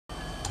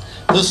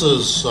This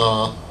is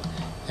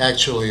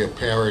actually a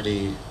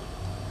parody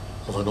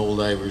of an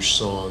old Irish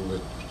song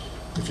that,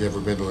 if you've ever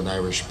been to an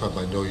Irish pub,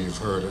 I know you've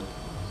heard it.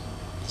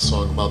 A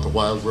song about the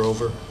wild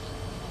rover.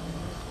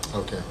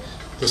 Okay,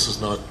 this is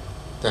not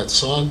that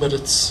song, but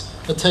it's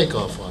a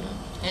takeoff on it.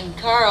 And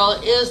Carl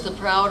is the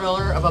proud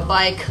owner of a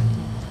bike,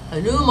 a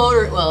new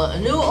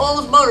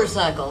old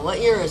motorcycle. What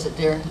year is it,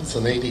 dear? It's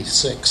an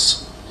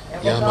 86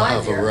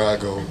 Yamaha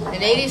Virago.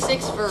 An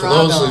 86 Virago. For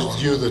those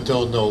of you that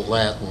don't know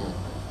Latin,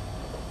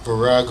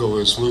 Virago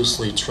is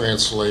loosely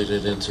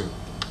translated into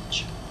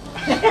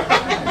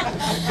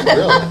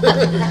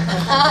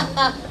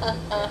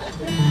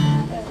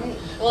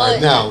well,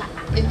 now,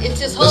 it's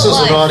his whole this is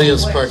life. an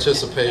audience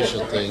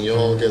participation thing. You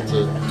all get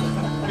to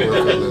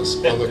work on this.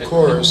 On the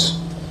chorus,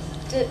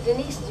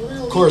 Denise, do you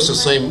want to chorus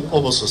is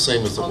almost the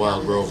same as the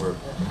Wild Rover.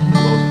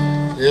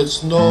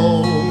 It's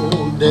no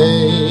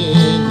day,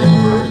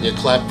 never. And you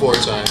clap 4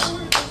 times.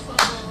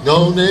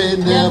 No day,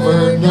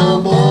 never,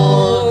 no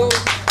more.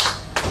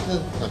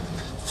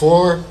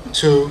 4,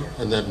 2,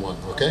 and then 1.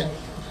 Okay.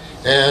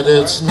 And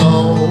it's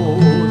no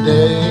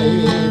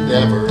day,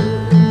 never.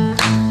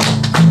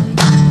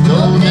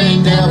 No day,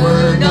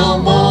 never, no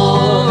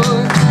more.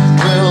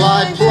 Will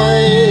I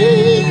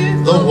play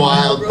the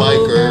wild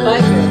biker?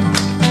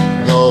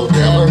 No,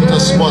 never.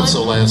 Just once the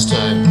last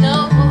time.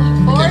 No,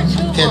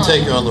 Can't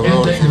take you on the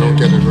road if you don't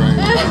get it right.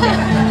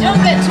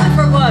 Don't get 2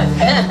 for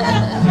 1.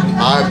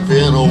 I've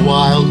been a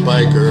wild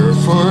biker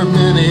for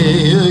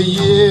many a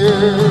year.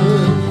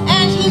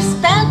 And he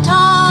spent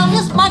all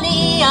his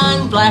money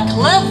on black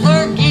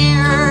leather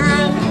gear.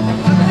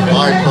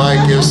 My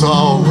bike is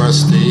all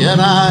rusty and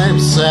I'm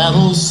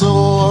saddle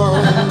sore.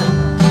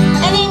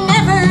 And he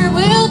never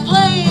will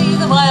play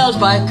the wild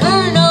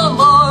biker no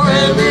more.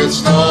 And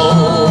it's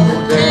no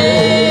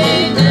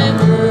day,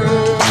 never.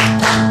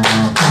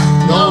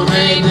 No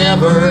day,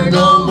 never,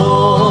 no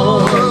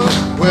more.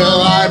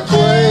 Will I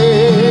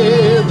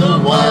play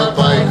the wild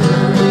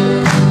biker?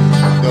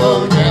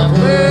 No,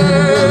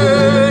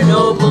 never,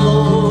 no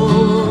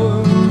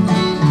more.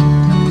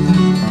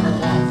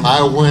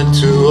 I went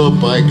to a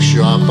bike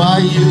shop I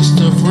used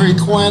to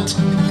frequent,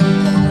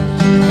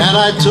 and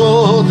I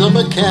told the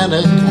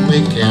mechanic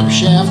my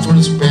camshaft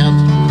was bent.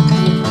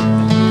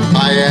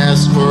 I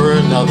asked for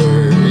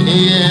another,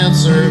 he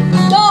answered,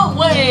 "No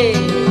way!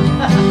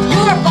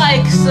 Your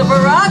bike's a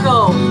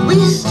Virago. We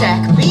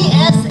stack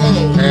BSA."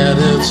 and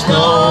it's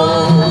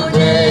no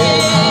day,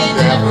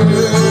 never.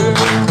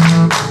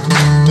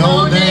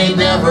 No day,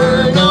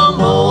 never, no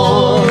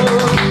more.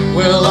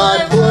 Will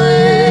I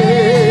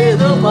play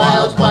the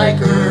wild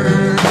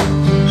biker?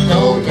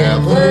 No,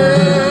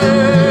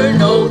 never,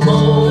 no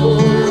more.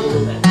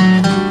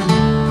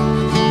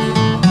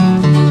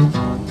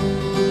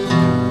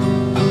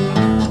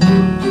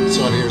 It's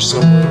on here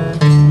somewhere.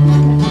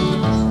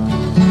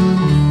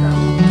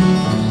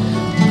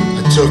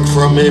 I took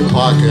from my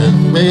pocket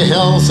my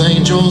Hells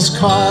Angels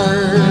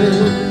card,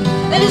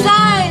 And his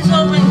eyes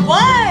opened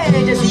wide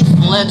as he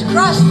fled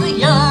across the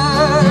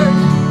yard,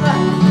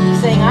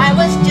 saying, "I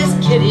was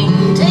just kidding,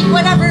 take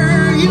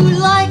whatever you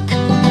like."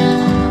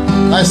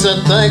 I said,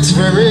 thanks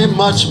very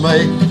much,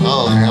 mate.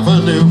 I'll have a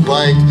new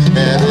bike,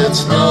 and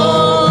it's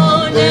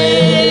no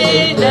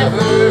day,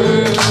 never.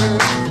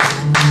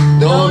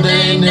 No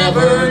day,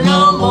 never,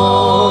 no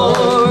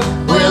more.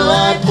 Will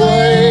I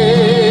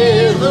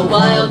play the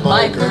wild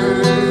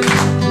biker?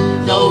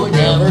 No,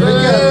 never.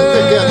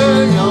 Forget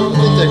it. No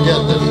more.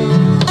 Forget it.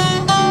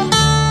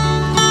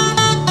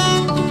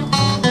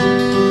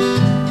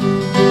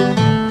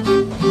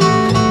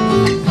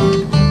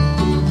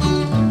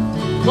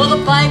 Well,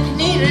 the bike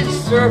needed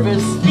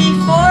service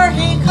before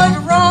he could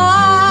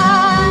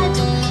ride,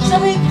 so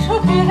he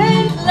took it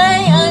and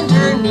lay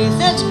underneath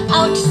it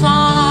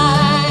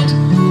outside.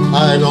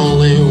 I'd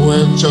only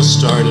just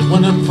started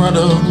when in front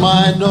of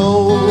my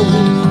nose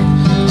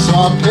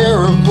saw a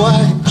pair of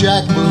black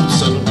jack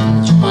boots and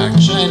black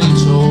shiny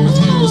toes.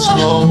 It's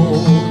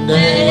no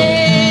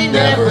day,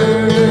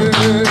 never.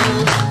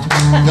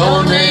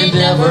 No day,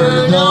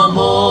 never, no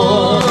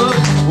more.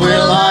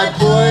 Will I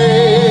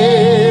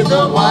play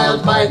the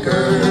wild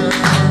biker?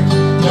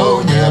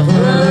 No,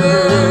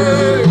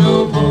 never,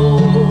 no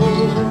more.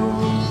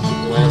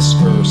 Last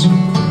verse.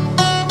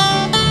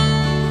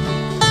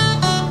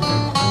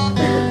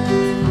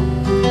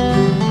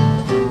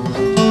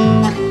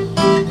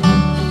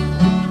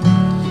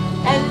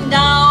 And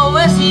now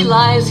as he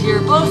lies here,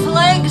 both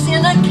legs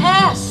in a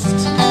cast,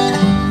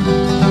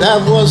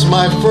 That was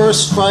my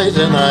first fight,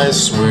 and I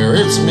swear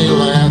it's me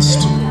last.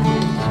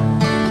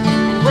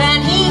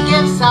 when he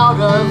gets out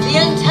of the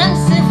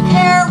intensive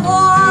care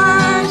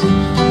ward,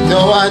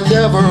 No, I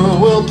never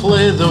will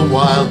play the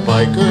wild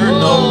biker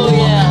no Oh,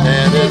 more. yeah.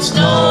 And it's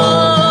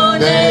no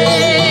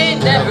day,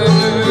 never.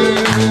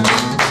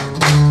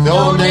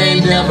 No day,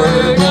 never,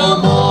 no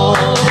more.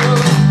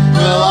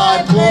 Will I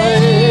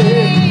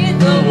play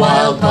the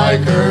wild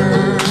biker?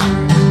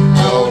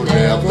 No,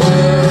 never,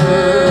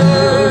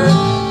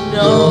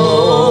 no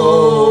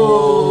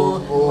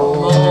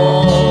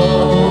more.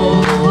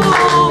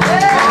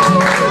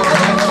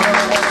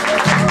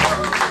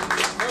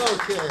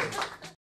 Okay.